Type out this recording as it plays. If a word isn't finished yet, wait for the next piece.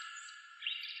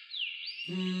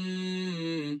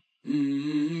Mm,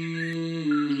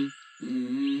 mm,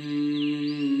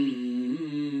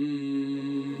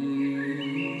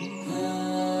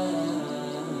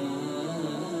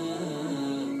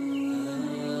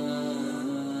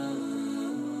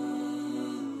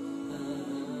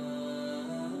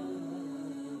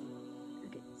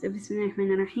 بسم الله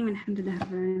الرحمن الرحيم الحمد لله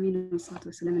رب العالمين والصلاة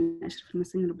والسلام على أشرف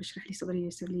المرسلين رب اشرح لي صدري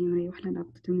ويسر لي أمري واحلل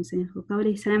عقدة من لساني يفقهوا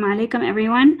قولي. Assalamu alaikum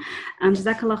everyone.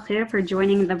 Jazakallah khair for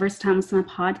joining the Versatile Muslim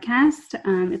podcast.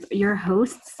 It's your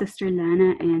hosts, Sister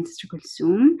Lana and Sister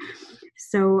Kulsum.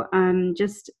 So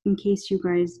just in case you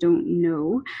guys don't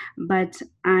know, but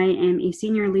I am a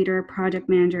senior leader, project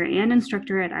manager, and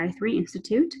instructor at I3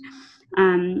 Institute.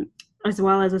 As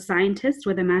well as a scientist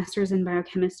with a master's in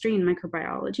biochemistry and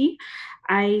microbiology.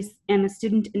 I am a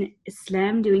student in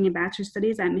Islam doing a bachelor's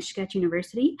studies at Mishkat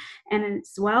University, and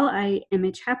as well, I am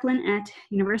a chaplain at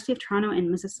University of Toronto in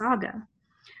Mississauga.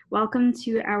 Welcome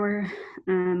to our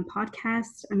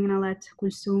podcast. I'm going to let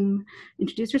Kulsum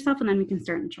introduce herself, and then we can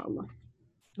start, inshallah.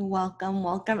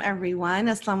 Welcome everyone.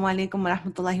 Assalamu alaikum wa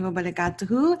rahmatullahi wa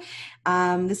barakatuhu.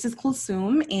 This is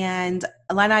Kulsum, and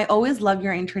Alana, I always love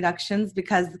your introductions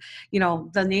because,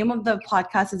 the name of the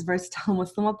podcast is Versatile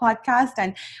Muslim Podcast,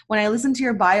 and when I listen to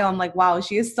your bio, I'm like, wow,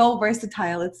 she is so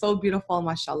versatile. It's so beautiful,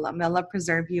 mashallah. May Allah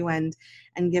preserve you and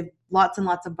give lots and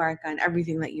lots of barakah in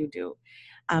everything that you do.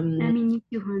 I mean, you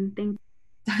too, hon. Thank you.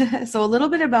 So a little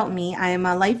bit about me. I am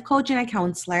a life coach and a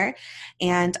counselor,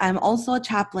 and I'm also a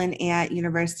chaplain at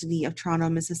University of Toronto,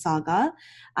 Mississauga.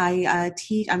 I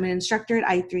teach. I'm an instructor at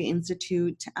I3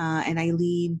 Institute, and I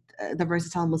lead the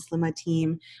Versatile Muslima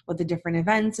team with the different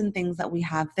events and things that we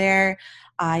have there.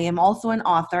 I am also an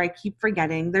author. I keep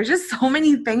forgetting. There's just so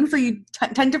many things, so you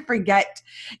tend to forget,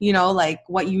 like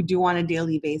what you do on a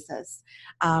daily basis.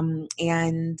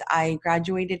 And I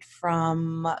graduated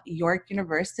from York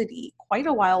University quite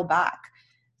a while back.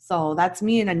 So that's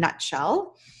me in a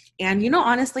nutshell. And,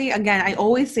 honestly, again, I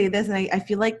always say this, and I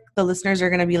feel like the listeners are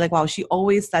going to be like, wow, she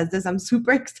always says this. I'm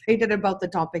super excited about the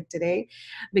topic today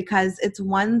because it's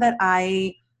one that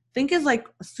I think is like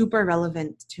super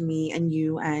relevant to me and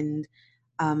you and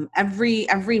every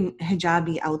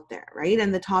hijabi out there, right?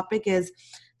 And the topic is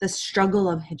the struggle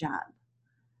of hijab,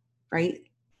 right?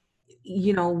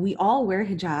 We all wear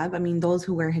hijab. I mean, those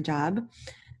who wear hijab.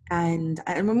 And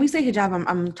when we say hijab,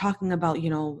 I'm talking about,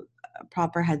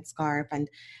 proper headscarf and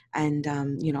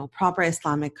proper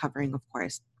Islamic covering, of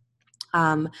course.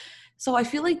 So I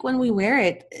feel like when we wear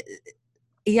it,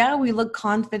 yeah, we look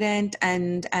confident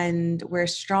and we're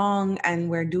strong and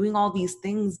we're doing all these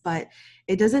things, but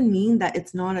it doesn't mean that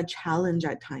it's not a challenge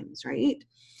at times, right?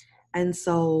 And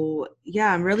so,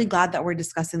 yeah, I'm really glad that we're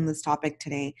discussing this topic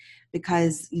today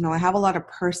because, I have a lot of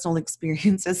personal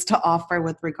experiences to offer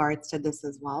with regards to this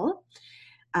as well.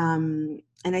 And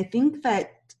I think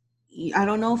that, I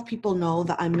don't know if people know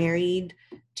that I'm married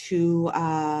to,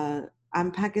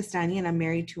 I'm Pakistani and I'm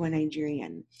married to a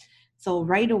Nigerian. So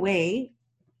right away,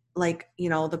 like,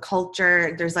 the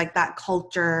culture, there's like that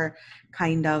culture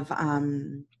kind of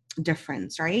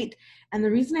difference, right? And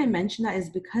the reason I mention that is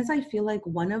because I feel like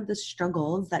one of the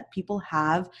struggles that people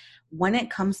have when it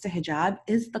comes to hijab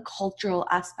is the cultural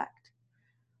aspect,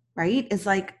 right? It's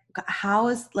like, how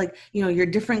is like, your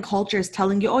different cultures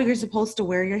telling you, oh, you're supposed to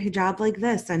wear your hijab like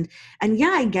this. And yeah,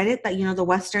 I get it that, the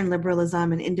Western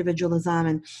liberalism and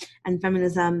individualism and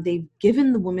feminism, they've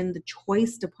given the woman the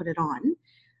choice to put it on,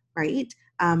 right?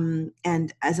 And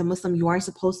as a Muslim, you are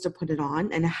supposed to put it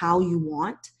on and how you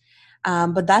want.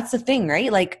 But that's the thing,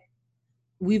 right? Like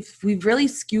we've really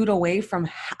skewed away from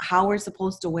how we're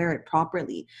supposed to wear it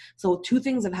properly. So two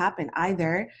things have happened.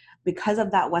 Either because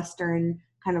of that Western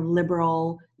kind of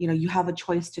liberal, you have a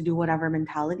choice to do whatever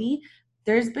mentality,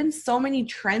 there's been so many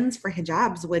trends for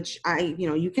hijabs, which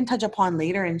you can touch upon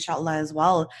later, inshallah, as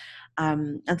well.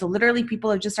 And so literally people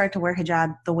have just started to wear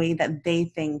hijab the way that they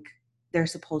think they're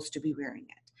supposed to be wearing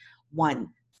it. One.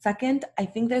 Second, I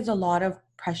think there's a lot of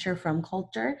pressure from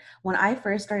culture. When I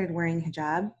first started wearing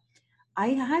hijab, I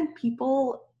had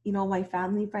people, my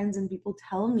family, friends, and people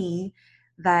tell me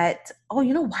that, oh,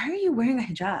 why are you wearing a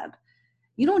hijab?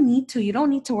 You don't need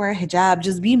to wear a hijab.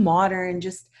 Just be modern.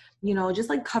 Just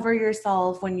like cover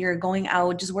yourself when you're going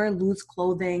out. Just wear loose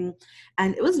clothing.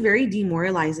 And it was very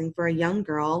demoralizing for a young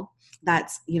girl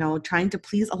that's, trying to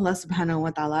please Allah subhanahu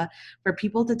wa ta'ala, for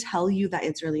people to tell you that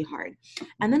it's really hard.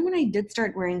 And then when I did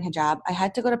start wearing hijab, I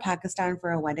had to go to Pakistan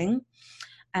for a wedding.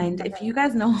 And if you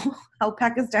guys know how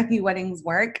Pakistani weddings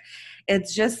work,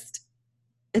 it's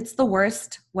the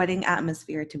worst wedding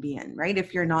atmosphere to be in, right?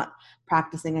 If you're not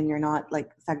practicing and you're not like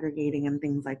segregating and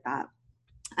things like that.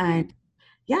 And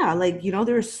yeah, like, you know,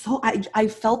 I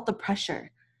felt the pressure.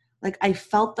 Like I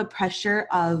felt the pressure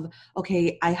of, okay,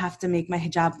 I have to make my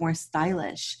hijab more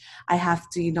stylish. I have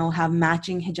to, you know, have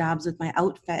matching hijabs with my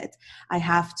outfit. I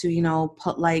have to, you know,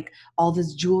 put like all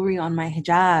this jewelry on my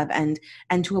hijab.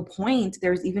 And to a point,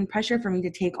 there's even pressure for me to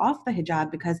take off the hijab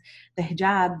because the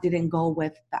hijab didn't go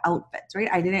with the outfits, right?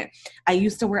 I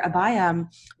used to wear abaya,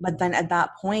 but then at that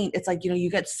point, it's like, you know, you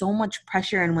get so much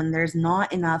pressure, and when there's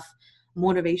not enough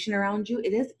motivation around you,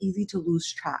 it is easy to lose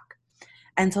track.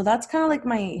 And so that's kind of like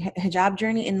my hijab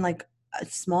journey in like a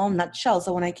small nutshell.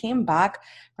 So when I came back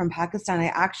from Pakistan, I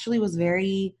actually was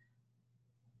very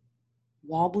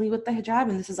wobbly with the hijab,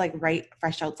 and this is like right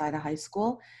fresh outside of high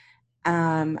school.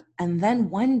 And then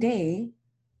one day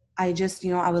I just,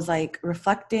 you know, I was like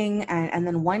reflecting, and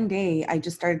then one day I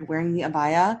just started wearing the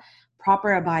abaya, proper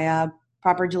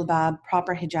jilbab,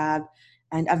 proper hijab,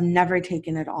 and I've never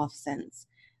taken it off since.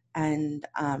 And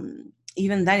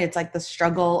even then, it's like the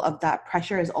struggle of that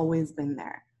pressure has always been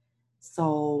there.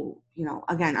 So, you know,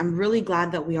 again, I'm really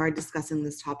glad that we are discussing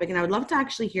this topic, and I would love to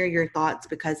actually hear your thoughts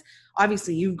because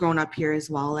obviously you've grown up here as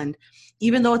well. And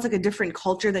even though it's like a different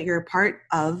culture that you're a part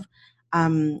of,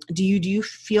 do you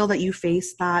feel that you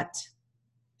face that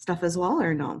stuff as well,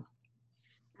 or no?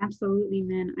 Absolutely,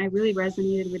 man. I really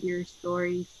resonated with your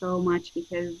story so much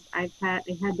because I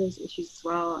had those issues as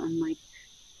well, and like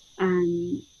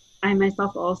um I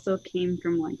myself also came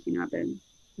from like, you know, the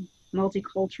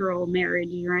multicultural marriage,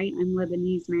 right? I'm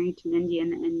Lebanese married to an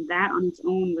Indian, and that on its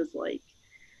own was like,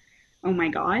 oh my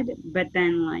God. But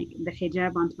then like the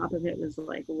hijab on top of it was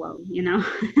like, whoa, you know?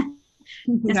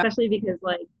 Yeah. Especially because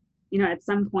like, you know, at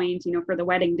some point, you know, for the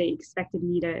wedding they expected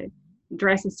me to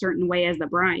dress a certain way as the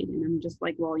bride, and I'm just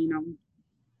like, well, you know,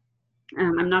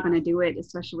 I'm not going to do it,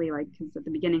 especially like because at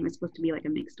the beginning it was supposed to be like a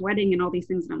mixed wedding and all these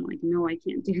things, and I'm like, no, I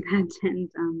can't do that. And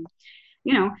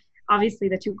you know, obviously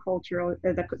the two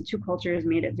cultures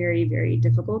made it very, very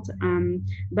difficult.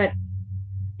 But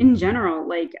in general,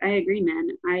 like I agree, man.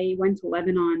 I went to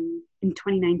Lebanon in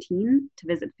 2019 to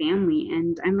visit family,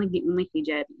 and I'm like the only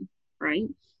hijabi, right?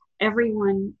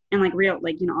 Everyone and like real,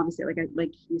 like, you know, obviously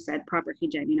like you said, proper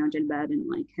hijab, you know, jilbab and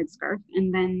like headscarf,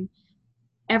 and then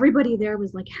everybody there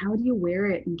was like, "How do you wear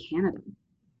it in Canada?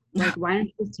 Like, why don't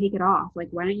you just take it off? Like,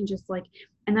 why don't you just like?"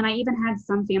 And then I even had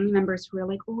some family members who were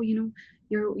like, "Oh, you know,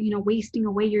 you're, you know, wasting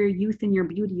away your youth and your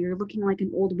beauty. You're looking like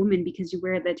an old woman because you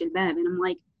wear the jilbab." And I'm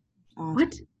like, Oh,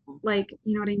 what? Like,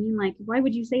 you know what I mean? Like, why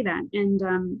would you say that?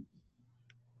 And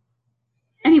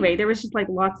anyway, there was just like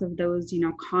lots of those, you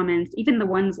know, comments, even the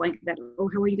ones like that, oh,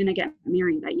 how are you going to get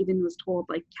married? I even was told,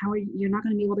 like, how are you, you're not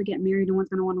going to be able to get married. No one's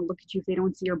going to want to look at you if they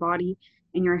don't see your body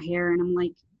and your hair. And I'm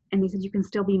like, and they said, you can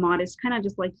still be modest, kind of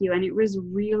just like you. And it was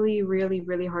really, really,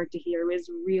 really hard to hear. It was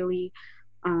really,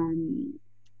 um,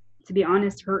 to be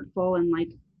honest, hurtful, and like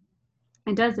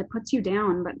it does, it puts you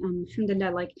down. But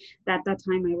alhamdulillah, like that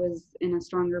time I was in a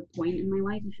stronger point in my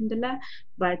life, alhamdulillah.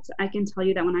 But I can tell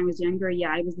you that when I was younger, yeah,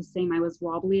 I was the same. I was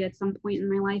wobbly at some point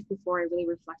in my life before I really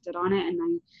reflected on it,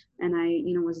 and I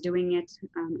you know, was doing it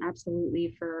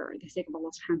absolutely for the sake of Allah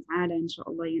subhanahu wa ta'ala,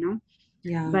 inshallah, you know.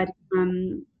 yeah. But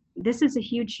this is a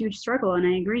huge, huge struggle, and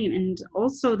I agree. And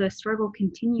also, the struggle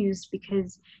continues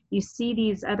because you see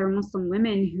these other Muslim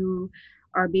women who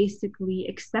are basically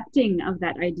accepting of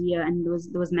that idea and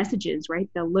those messages, right?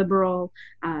 The liberal,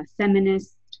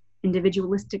 feminist,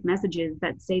 individualistic messages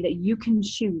that say that you can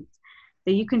choose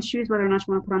whether or not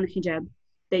you want to put on the hijab,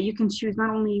 that you can choose not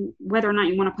only whether or not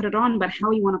you want to put it on, but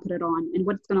how you want to put it on and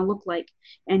what it's going to look like.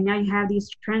 And now you have these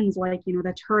trends like, you know,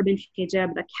 the turban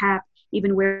hijab, the cap,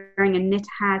 even wearing a knit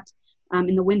hat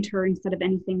in the winter instead of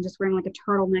anything, just wearing like a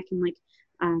turtleneck and like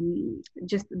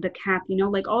just the cap, you know,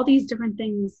 like all these different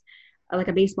things, like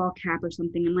a baseball cap or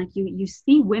something. And like you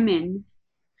see women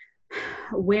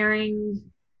wearing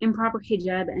improper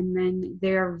hijab, and then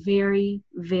they're very,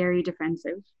 very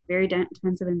defensive, very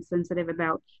defensive and sensitive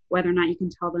about whether or not you can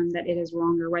tell them that it is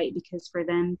wrong or right, because for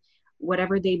them,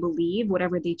 whatever they believe,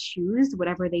 whatever they choose,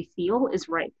 whatever they feel is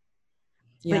right.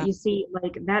 But Yeah. you see,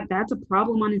 like that's a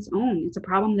problem on its own. It's a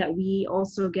problem that we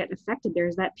also get affected.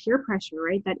 There's that peer pressure,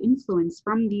 right? That influence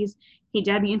from these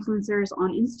hijabi influencers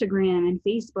on Instagram and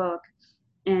Facebook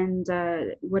and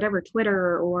whatever,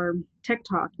 Twitter or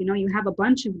TikTok. You know, you have a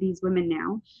bunch of these women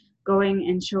now going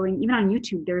and showing, even on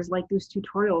YouTube, there's like those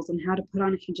tutorials on how to put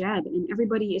on a hijab, and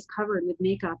everybody is covered with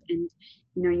makeup, and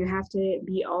you know, you have to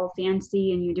be all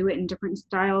fancy, and you do it in different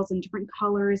styles and different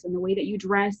colors, and the way that you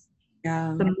dress,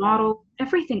 Yeah. the model,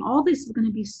 everything, all this is going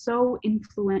to be so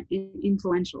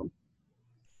influential.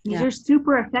 These Yeah. are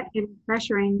super effective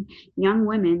pressuring young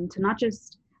women to not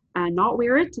just not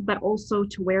wear it, but also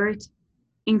to wear it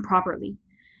improperly.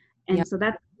 Yeah. And so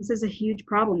this is a huge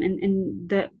problem. And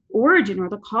the origin or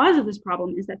the cause of this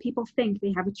problem is that people think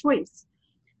they have a choice.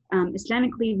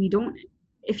 Islamically, we don't,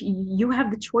 if you have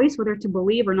the choice whether to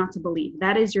believe or not to believe,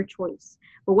 that is your choice.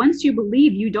 But once you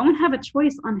believe, you don't have a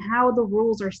choice on how the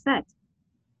rules are set.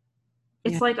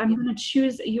 Yeah. It's like, I'm going to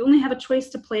choose, you only have a choice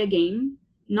to play a game,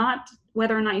 not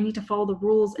whether or not you need to follow the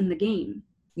rules in the game.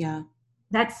 Yeah.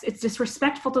 It's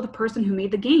disrespectful to the person who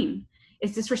made the game.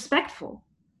 It's disrespectful.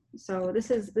 So this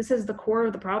is the core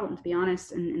of the problem, to be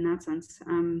honest, in that sense.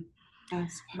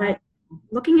 Yes. But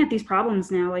looking at these problems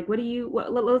now, like,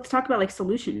 let's talk about like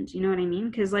solutions. You know what I mean?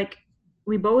 Because like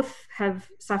we both have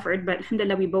suffered, but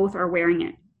alhamdulillah, we both are wearing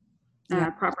it Yeah.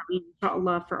 properly,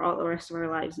 inshallah, for all the rest of our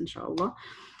lives, inshallah.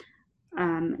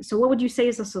 So what would you say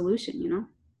is a solution, you know?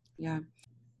 Yeah.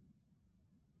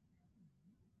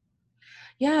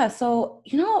 Yeah, so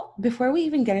before we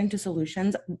even get into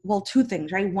solutions, well, two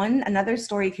things, right? One, another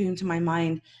story came to my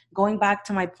mind, going back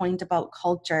to my point about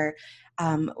culture.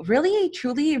 Really,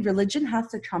 truly, religion has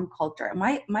to trump culture.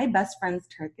 My best friend's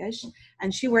Turkish,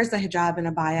 and she wears the hijab and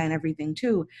abaya and everything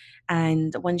too.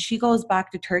 And when she goes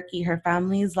back to Turkey, her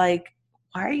family's like,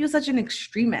 "Why are you such an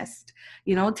extremist?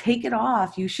 Take it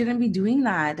off. You shouldn't be doing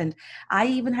that." And I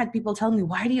even had people tell me,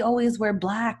 "Why do you always wear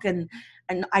black?" And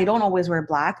I don't always wear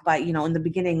black, but in the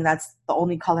beginning, that's the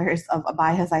only colors of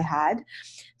abayas I had.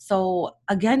 So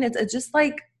again, it's just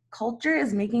like culture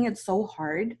is making it so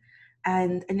hard.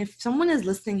 And if someone is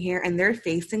listening here and they're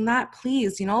facing that,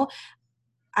 please,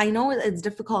 I know it's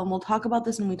difficult, and we'll talk about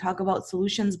this when we talk about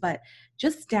solutions, but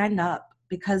just stand up,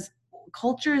 because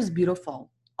culture is beautiful.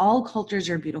 All cultures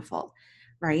are beautiful,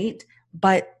 right?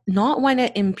 But not when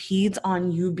it impedes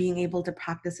on you being able to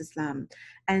practice Islam.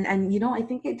 And I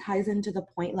think it ties into the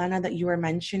point, Lana, that you were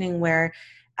mentioning, where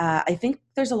I think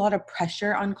there's a lot of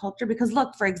pressure on culture. Because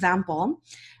look, for example,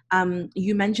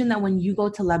 you mentioned that when you go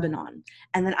to Lebanon,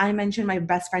 and then I mentioned my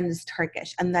best friend is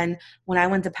Turkish, and then when I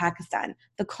went to Pakistan,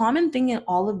 the common thing in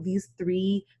all of these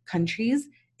three countries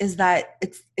is that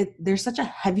there's such a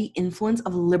heavy influence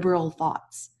of liberal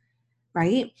thoughts,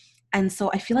 right? And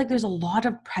so I feel like there's a lot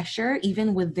of pressure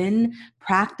even within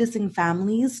practicing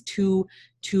families to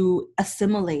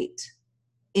assimilate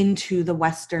into the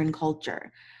Western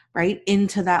culture, right?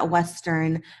 Into that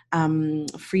Western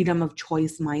freedom of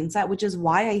choice mindset, which is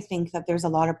why I think that there's a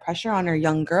lot of pressure on our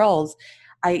young girls.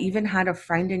 I even had a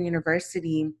friend in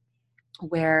university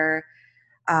where,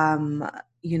 um,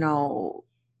 you know,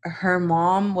 her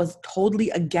mom was totally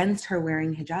against her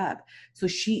wearing hijab. So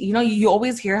she, you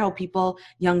always hear how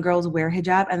young girls wear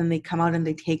hijab and then they come out and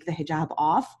they take the hijab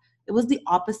off. It was the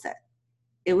opposite.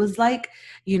 It was like,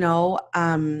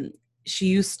 she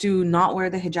used to not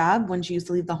wear the hijab when she used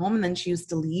to leave the home, and then she used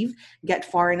to leave, get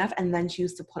far enough, and then she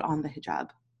used to put on the hijab.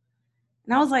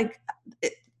 And I was like,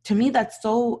 to me, that's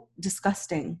so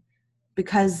disgusting,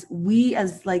 because we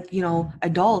as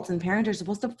adults and parents are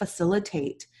supposed to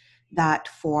facilitate that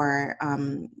for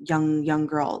young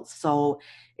girls. So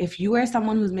if you are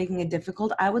someone who's making it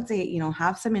difficult, I would say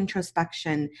have some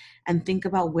introspection and think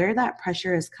about where that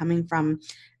pressure is coming from.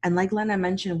 And like Lena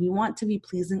mentioned, we want to be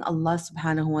pleasing Allah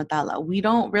subhanahu wa ta'ala. We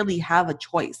don't really have a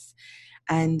choice.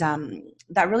 And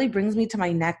that really brings me to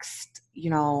my next,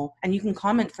 and you can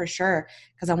comment for sure,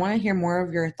 because I want to hear more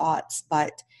of your thoughts.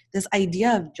 But this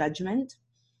idea of judgment,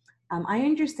 I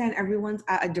understand everyone's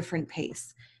at a different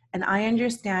pace. And I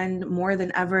understand more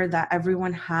than ever that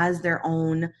everyone has their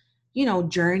own,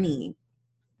 journey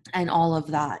and all of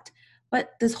that.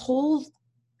 But this whole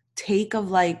take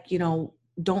of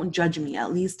don't judge me.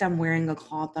 At least I'm wearing a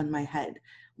cloth on my head.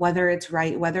 Whether it's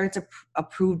right, whether it's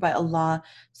approved by Allah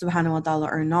subhanahu wa ta'ala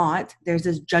or not, there's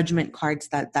this judgment cards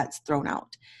that's thrown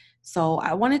out. So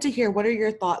I wanted to hear, what are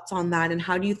your thoughts on that, and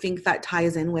how do you think that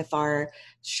ties in with our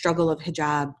struggle of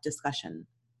hijab discussion?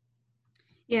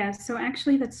 Yeah, so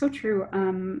actually that's so true.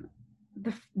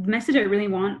 The message I really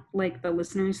want like the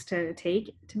listeners to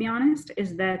take, to be honest,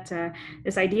 is that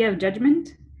this idea of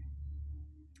judgment,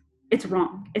 it's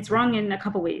wrong. It's wrong in a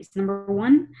couple ways. Number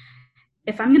one,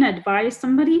 if I'm going to advise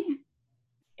somebody,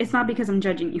 it's not because I'm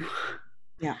judging you.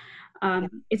 Yeah.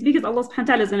 It's because Allah subhanahu wa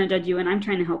ta'ala is going to judge you and I'm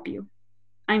trying to help you.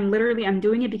 I'm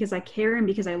doing it because I care and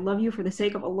because I love you for the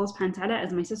sake of Allah subhanahu wa ta'ala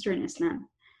as my sister in Islam.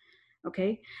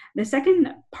 Okay. The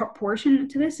second portion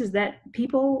to this is that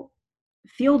people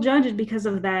feel judged because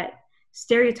of that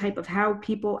stereotype of how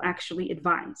people actually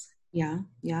advise. Yeah.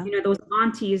 Yeah. Those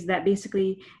aunties that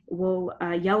basically will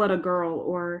yell at a girl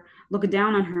or look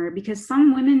down on her because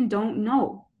some women don't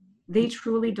know. They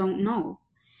truly don't know.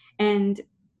 And,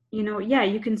 yeah,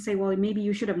 you can say, well, maybe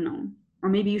you should have known, or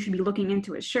maybe you should be looking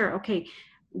into it. Sure. Okay.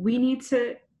 We need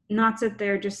to, not sit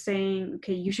there just saying,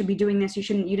 okay, you should be doing this, you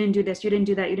didn't do this, you didn't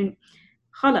do that, you didn't.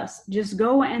 Khalas, just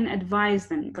go and advise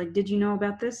them. Like, did you know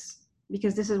about this?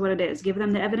 Because this is what it is. Give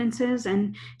them the evidences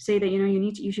and say that,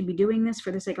 you should be doing this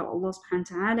for the sake of Allah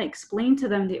subhanahu wa ta'ala. Explain to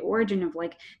them the origin of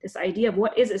like this idea of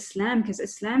what is Islam, because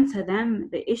Islam to them,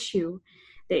 the issue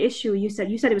you said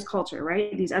it was culture,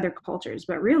 right? These other cultures,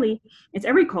 but really it's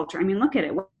every culture. I mean, look at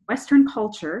it. Western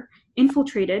culture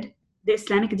infiltrated the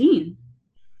Islamic deen.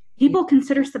 People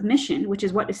consider submission, which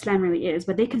is what Islam really is,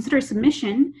 but they consider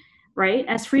submission, right,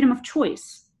 as freedom of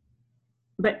choice.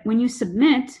 But when you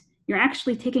submit, you're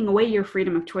actually taking away your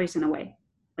freedom of choice in a way.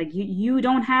 Like you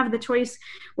don't have the choice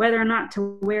whether or not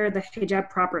to wear the hijab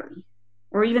properly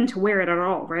or even to wear it at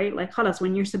all, right? Like khalas,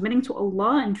 when you're submitting to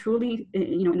Allah and truly,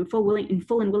 in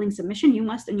full and willing submission, you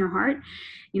must in your heart,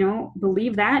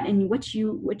 believe that, and what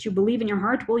you believe in your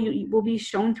heart will be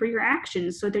shown through your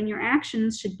actions. So then your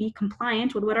actions should be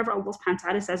compliant with whatever Allah subhanahu wa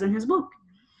ta'ala says in his book.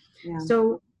 Yeah.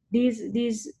 So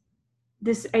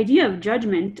this idea of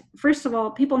judgment, first of all,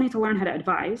 people need to learn how to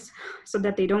advise so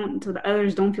that the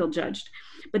others don't feel judged.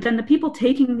 But then the people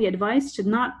taking the advice should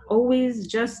not always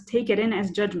just take it in as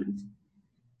judgment.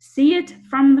 See it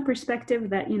from the perspective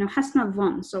that, hasna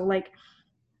dhann. So like,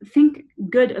 think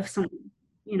good of someone,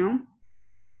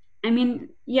 I mean,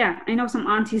 yeah, I know some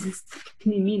aunties and stuff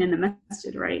can be mean in the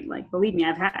masjid, right? Like, believe me,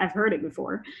 I've heard it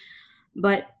before.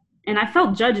 And I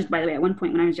felt judged, by the way, at one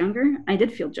point when I was younger. I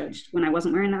did feel judged when I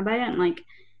wasn't wearing abaya. And like,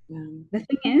 the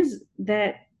thing is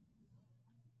that,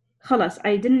 khalas,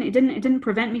 it didn't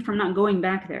prevent me from not going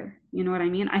back there. You know what I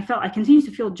mean? I continued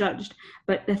to feel judged.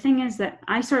 But the thing is that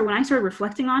when I started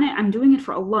reflecting on it, I'm doing it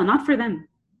for Allah, not for them.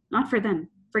 Not for them.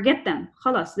 Forget them.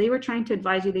 Khalas, they were trying to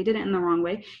advise you. They did it in the wrong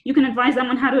way. You can advise them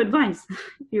on how to advise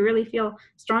if you really feel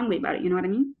strongly about it. You know what I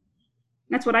mean?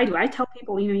 That's what I do. I tell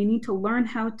people, you need to learn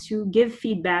how to give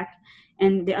feedback,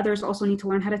 and the others also need to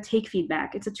learn how to take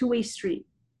feedback. It's a two-way street.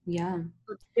 Yeah.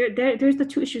 There's the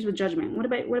two issues with judgment. What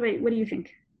do you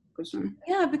think?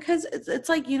 Yeah, because it's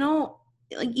like,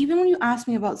 like even when you ask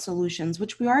me about solutions,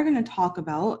 which we are going to talk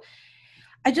about,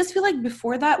 I just feel like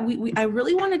before that, I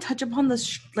really want to touch upon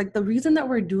this, like the reason that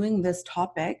we're doing this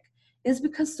topic is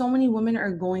because so many women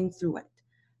are going through it,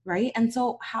 right? And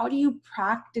so how do you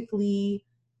practically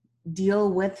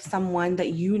deal with someone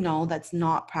that that's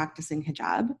not practicing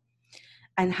hijab?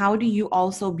 And how do you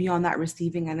also be on that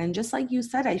receiving end? And just like you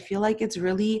said, I feel like it's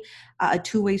really a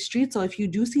two-way street. So if you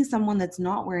do see someone that's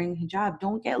not wearing hijab,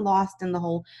 don't get lost in the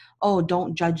whole, oh,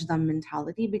 don't judge them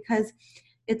mentality, because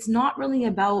it's not really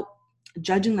about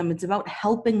judging them. It's about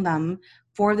helping them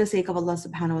for the sake of Allah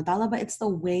subhanahu wa ta'ala, but it's the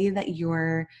way that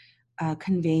you're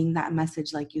conveying that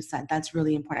message, like you said, that's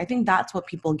really important. I think that's what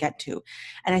people get to.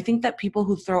 And I think that people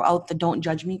who throw out the don't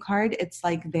judge me card, it's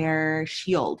like their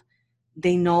shield.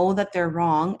 They know that they're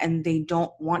wrong and they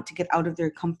don't want to get out of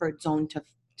their comfort zone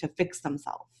to fix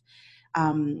themselves.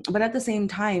 But at the same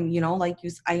time,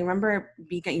 I remember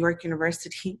being at York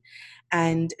University,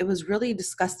 and it was really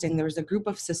disgusting. There was a group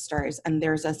of sisters, and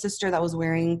there's a sister that was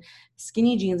wearing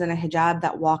skinny jeans and a hijab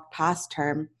that walked past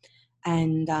her.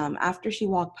 And after she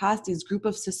walked past these group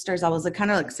of sisters, I was like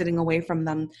kind of like sitting away from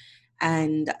them,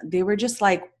 and they were just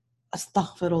like,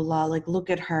 astaghfirullah, like look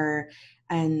at her.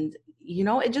 And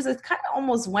it kind of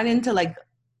almost went into like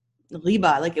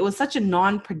ghiba. Like it was such a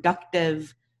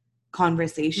non-productive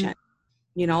conversation.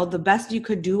 The best you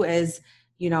could do is,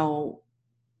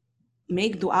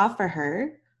 make dua for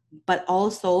her, but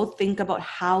also think about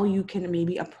how you can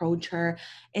maybe approach her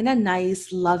in a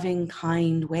nice, loving,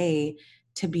 kind way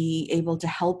to be able to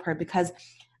help her. Because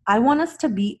I want us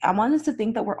to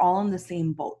think that we're all in the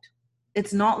same boat.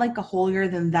 It's not like a holier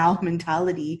than thou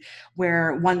mentality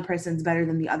where one person's better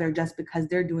than the other just because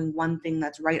they're doing one thing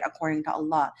that's right according to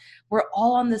Allah. We're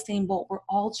all on the same boat. We're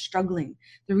all struggling.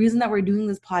 The reason that we're doing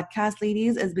this podcast,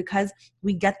 ladies, is because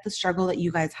we get the struggle that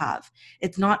you guys have.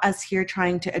 It's not us here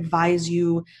trying to advise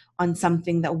you on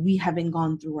something that we haven't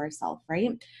gone through ourselves,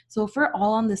 right? So if we're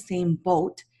all on the same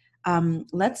boat,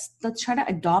 let's try to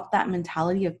adopt that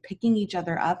mentality of picking each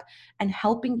other up and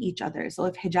helping each other. So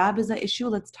if hijab is an issue,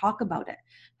 let's talk about it.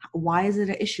 Why is it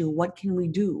an issue? What can we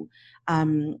do?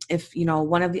 If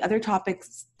one of the other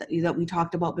topics that we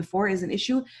talked about before is an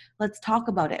issue, let's talk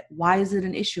about it. Why is it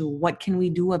an issue? What can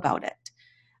we do about it?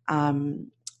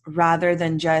 Rather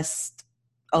than just,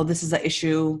 oh, this is an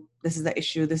issue, this is the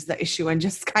issue, this is the issue, and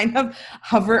just kind of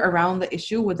hover around the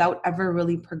issue without ever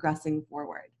really progressing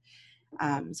forward.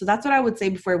 So that's what I would say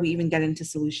before we even get into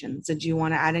solutions. Did you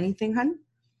want to add anything, hun?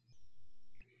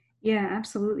 Yeah,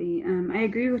 absolutely. I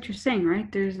agree with what you're saying,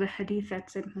 right? There's the hadith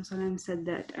that said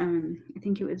that, I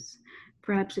think it was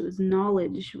perhaps it was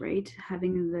knowledge, right?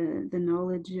 Having the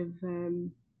knowledge of,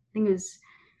 I think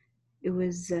it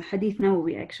was Hadith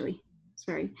Nawawi actually.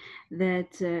 Sorry,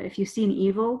 that if you see an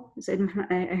evil,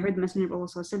 I heard the Messenger of Allah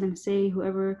ﷺ say,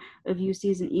 whoever of you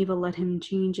sees an evil, let him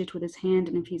change it with his hand,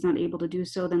 and if he's not able to do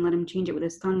so, then let him change it with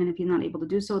his tongue, and if he's not able to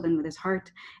do so, then with his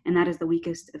heart, and that is the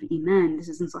weakest of Iman. This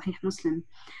is in Sahih Muslim.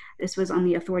 This was on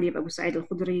the authority of Abu Sa'id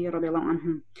al-Khudri radiallahu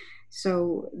anhu.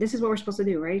 So this is what we're supposed to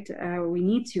do, right? We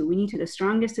need to. The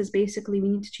strongest is basically we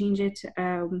need to change it.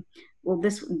 Well,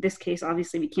 this case,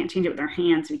 obviously, we can't change it with our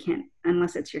hands. We can't,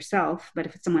 unless it's yourself. But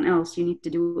if it's someone else, you need to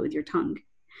do it with your tongue.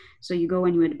 So you go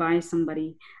and you advise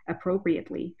somebody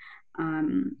appropriately.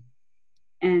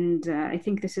 And I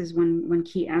think this is one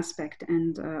key aspect.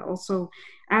 And also,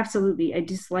 absolutely, I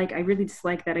really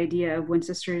dislike that idea of when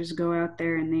sisters go out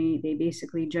there and they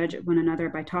basically judge one another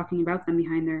by talking about them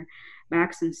behind their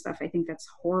backs and stuff. I think that's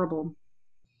horrible.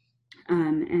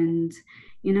 And,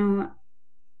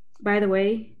 by the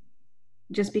way,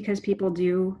 just because people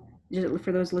do,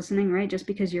 for those listening, right, just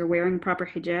because you're wearing proper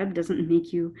hijab doesn't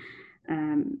make you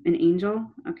an angel,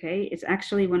 okay? It's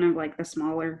actually one of like the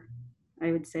smaller,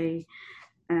 I would say,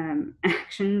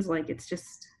 actions. Like it's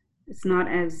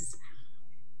not as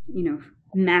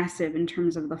massive in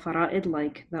terms of the fara'id,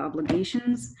 like the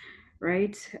obligations,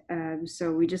 right?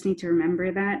 So we just need to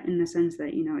remember that, in the sense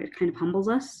that it kind of humbles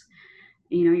us.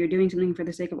 You're doing something for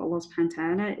the sake of Allah subhanahu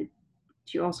wa ta'ala.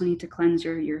 You also need to cleanse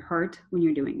your heart when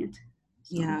you're doing it.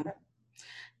 So.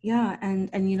 Yeah. And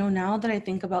now that I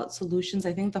think about solutions,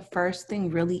 I think the first thing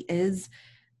really is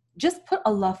just put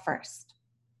Allah first,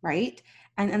 right?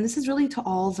 And this is really to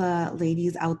all the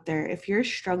ladies out there. If you're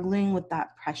struggling with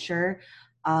that pressure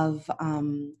of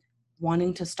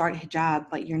wanting to start hijab,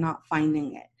 but you're not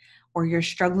finding it, or you're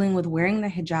struggling with wearing the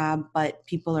hijab, but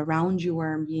people around you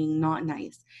are being not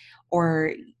nice,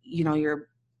 or, you're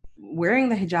wearing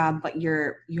the hijab, but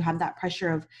you have that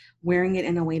pressure of wearing it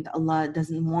in a way that Allah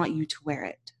doesn't want you to wear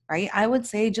it, right? I would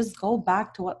say just go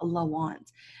back to what Allah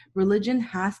wants. Religion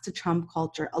has to trump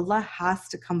culture. Allah has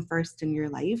to come first in your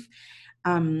life.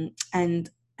 And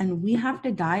we have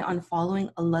to die on following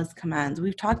Allah's commands.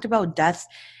 We've talked about death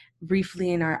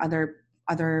briefly in our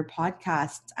other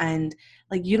podcasts, and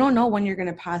like, you don't know when you're going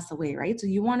to pass away, right? So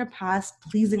you want to pass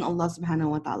pleasing Allah subhanahu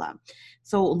wa ta'ala.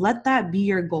 So let that be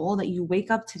your goal, that you wake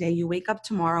up today, you wake up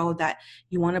tomorrow, that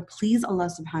you want to please Allah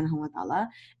subhanahu wa ta'ala.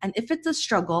 And if it's a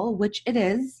struggle, which it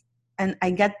is, and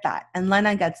I get that, and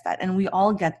Lena gets that, and we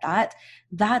all get that,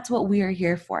 that's what we are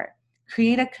here for.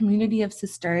 Create a community of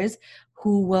sisters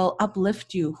who will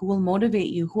uplift you, who will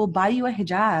motivate you, who will buy you a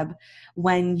hijab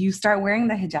when you start wearing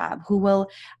the hijab, who will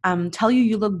tell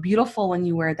you look beautiful when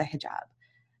you wear the hijab.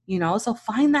 So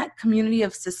find that community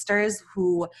of sisters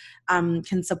who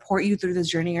can support you through this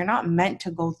journey. You're not meant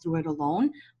to go through it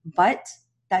alone, but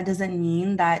that doesn't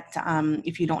mean that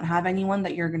if you don't have anyone,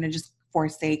 that you're going to just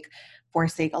forsake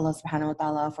Allah subhanahu wa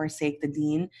ta'ala, forsake the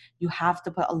deen. You have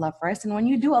to put Allah first. And when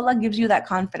you do, Allah gives you that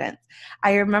confidence.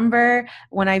 I remember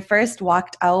when I first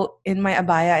walked out in my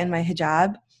abaya, in my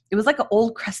hijab, it was like an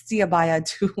old crusty abaya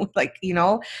too.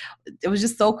 It was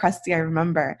just so crusty, I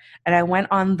remember. And I went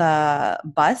on the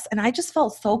bus and I just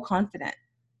felt so confident.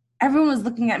 Everyone was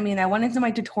looking at me, and I went into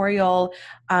my tutorial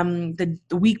the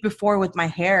week before with my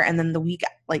hair, and then the week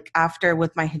after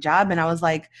with my hijab, and I was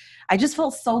like, I just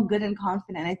felt so good and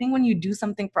confident. I think when you do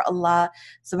something for Allah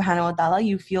subhanahu wa ta'ala,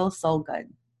 you feel so good.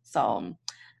 So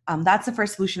that's the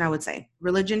first solution I would say.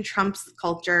 Religion trumps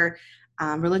culture.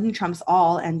 Religion trumps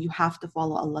all, and you have to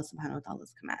follow Allah subhanahu wa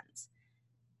ta'ala's commands.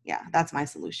 Yeah, that's my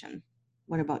solution.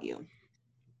 What about you?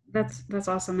 That's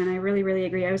awesome, and I really, really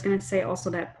agree. I was going to say also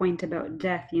that point about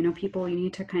death. People, you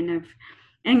need to kind of,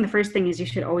 I think the first thing is you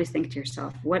should always think to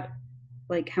yourself,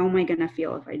 how am I going to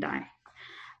feel if I die?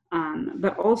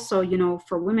 But also,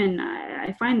 for women,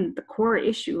 I find the core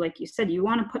issue, like you said, you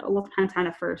want to put Allah subhanahu wa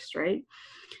ta'ala first, right?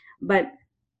 But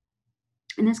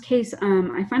in this case,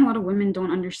 I find a lot of women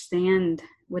don't understand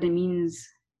what it means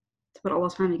to put Allah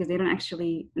subhanahu wa ta'ala, because they don't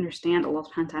actually understand Allah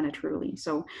subhanahu wa ta'ala truly.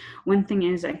 So one thing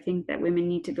is, I think that women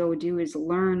need to go do is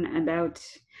learn about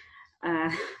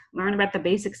the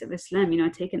basics of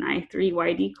Islam. Take an I3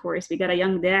 YD course. We got a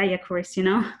young da'iyah course.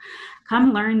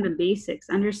 Come learn the basics.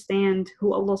 Understand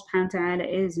who Allah subhanahu wa ta'ala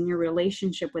is and your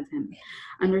relationship with him.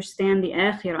 Understand the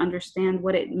akhirah. Understand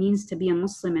what it means to be a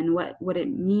Muslim, and what it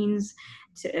means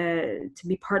to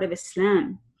be part of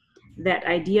Islam. That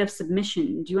idea of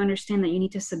submission. Do you understand that you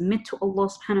need to submit to Allah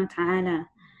subhanahu wa ta'ala?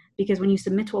 Because when you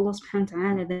submit to Allah subhanahu wa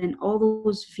ta'ala, then all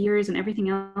those fears and everything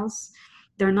else,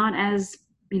 they're not as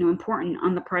important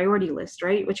on the priority list,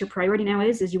 right? What your priority now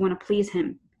is you want to please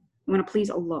him. You want to please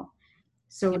Allah.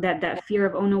 So that fear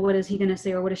of, oh no, what is he gonna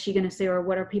say, or what is she gonna say, or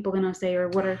what are people gonna say, or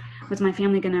what's my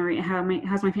family gonna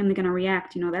how's my family gonna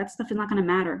react? That stuff is not gonna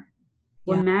matter.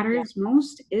 What Yeah. matters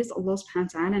most is Allah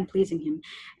subhanahu wa ta'ala and pleasing him.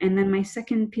 And then my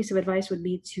second piece of advice would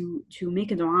be to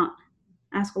make a dua.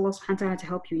 Ask Allah subhanahu wa ta'ala to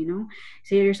help you,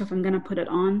 Say to yourself, I'm gonna put it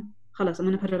on. Khalas, I'm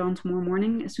gonna put it on tomorrow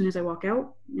morning as soon as I walk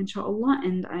out, inshallah,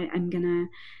 and I'm gonna,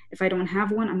 if I don't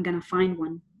have one, I'm gonna find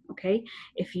one. Okay,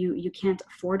 if you can't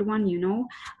afford one, Sayyidina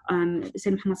Muhammad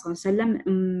sallallahu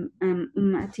alaihi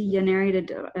wasallam, Atiyya narrated,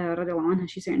 radiallahu anha,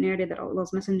 she narrated that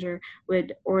Allah's messenger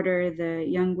would order the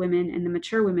young women and the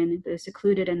mature women, the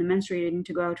secluded and the menstruating,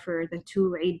 to go out for the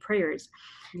 2 Eid prayers.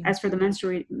 Yeah. As for the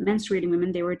menstruating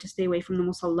women, they were to stay away from the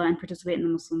musalla and participate in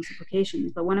the Muslim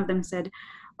supplications. But one of them said,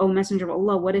 "O Messenger of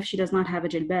Allah, what if she does not have a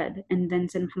jilbab?" And then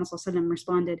Sayyidina Muhammad sallallahu alaihi wasallam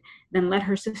responded, "Then let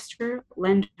her sister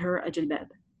lend her a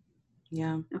jilbab."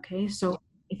 Yeah. Okay, so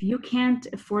if you can't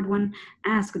afford one,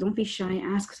 ask. Don't be shy.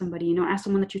 Ask somebody. Ask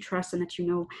someone that you trust and that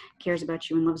cares about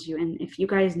you and loves you. And if you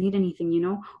guys need anything,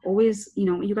 always,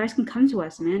 you guys can come to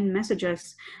us, man. Message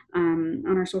us on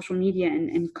our social media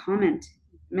and comment.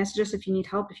 Message us if you need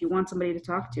help. If you want somebody to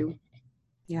talk to.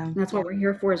 Yeah. That's what we're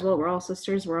here for as well. We're all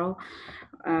sisters. We're all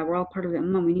part of the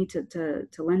ummah. We need to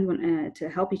lend one to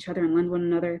help each other and lend one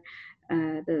another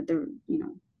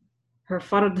her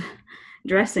fard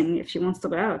dressing if she wants to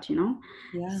go out, Yeah.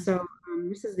 So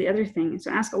this is the other thing. So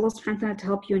ask Allah subhanahu wa ta'ala to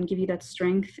help you and give you that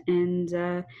strength, and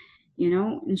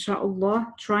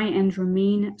inshallah, try and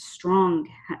remain strong.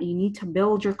 You need to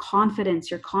build your confidence.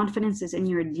 Your confidence is in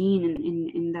your deen, and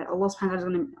in that Allah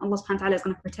subhanahu wa ta'ala is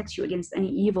going to protect you against any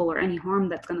evil or any harm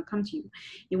that's going to come to you.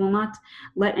 You will not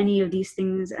let any of these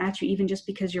things at you, even just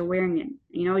because you're wearing it.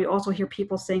 You also hear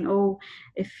people saying, oh,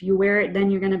 if you wear it, then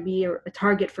you're going to be a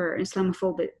target for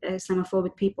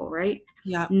Islamophobic people, right?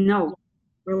 Yeah. No.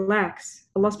 Relax.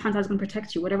 Allah subhanahu wa ta'ala is going to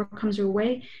protect you. Whatever comes your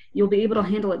way, you'll be able to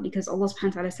handle it, because Allah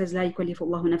subhanahu wa ta'ala says, "La yukallifu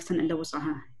Allahu nafsan illa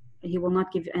wus'aha." He will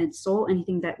not give a soul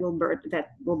anything that will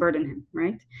burden him,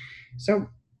 right? So,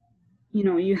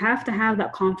 you have to have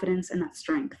that confidence and that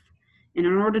strength. And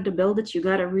in order to build it, you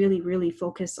got to really, really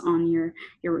focus on your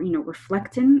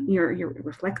reflecting,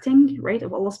 right,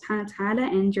 of Allah subhanahu wa ta'ala,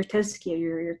 and your tazkiyah,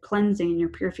 your cleansing and your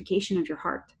purification of your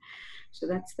heart. So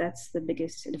that's the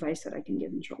biggest advice that I can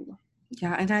give, inshallah.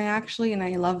 Yeah, and I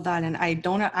love that. And I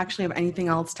don't actually have anything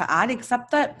else to add, except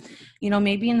that,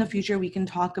 maybe in the future we can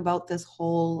talk about this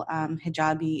whole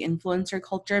hijabi influencer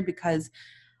culture, because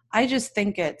I just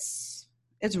think it's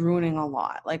ruining a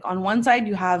lot. Like, on one side,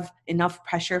 you have enough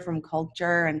pressure from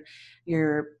culture and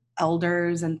your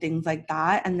elders and things like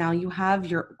that. And now you have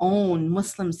your own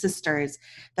Muslim sisters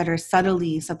that are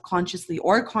subtly, subconsciously,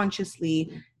 or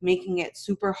consciously making it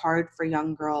super hard for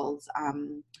young girls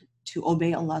to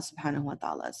obey Allah subhanahu wa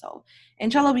ta'ala. So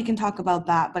inshallah, we can talk about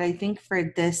that. But I think for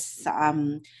this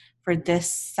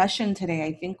session today,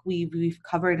 I think we've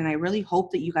covered, and I really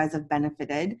hope that you guys have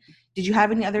benefited. Did you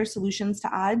have any other solutions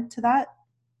to add to that,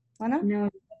 Lana? No,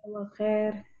 Jazakallah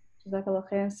khair. Jazakallah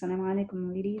khair. Assalamu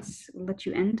alaikum, ladies. We'll let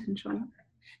you end, inshallah.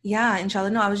 Yeah, inshallah.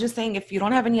 No, I was just saying, if you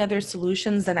don't have any other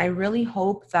solutions, then I really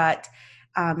hope that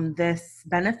this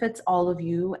benefits all of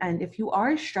you. And if you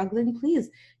are struggling, please,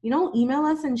 email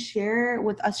us and share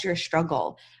with us your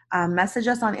struggle. Message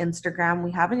us on Instagram.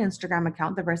 We have an Instagram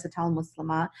account, The Versatile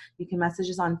Muslimah. You can message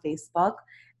us on Facebook.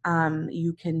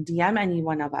 You can DM any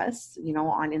one of us,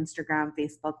 on Instagram,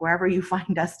 Facebook, wherever you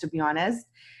find us, to be honest.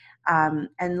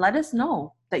 And let us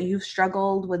know that you've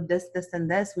struggled with this, and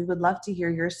this. We would love to hear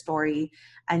your story.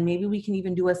 And maybe we can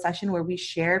even do a session where we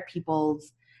share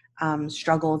people's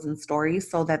struggles and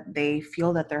stories, so that they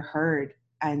feel that they're heard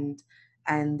and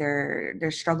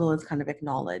their struggle is kind of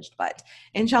acknowledged. But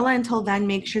inshallah, until then,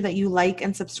 make sure that you like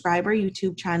and subscribe our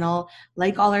YouTube channel,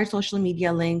 like all our social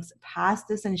media links, pass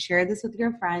this and share this with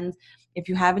your friends. If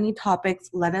you have any topics,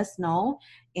 let us know.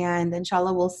 And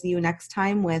inshallah, we'll see you next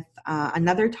time with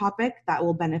another topic that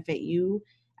will benefit you.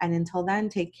 And until then,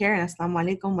 take care, and assalamu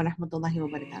alaikum wa rahmatullahi wa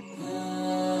barakatuh.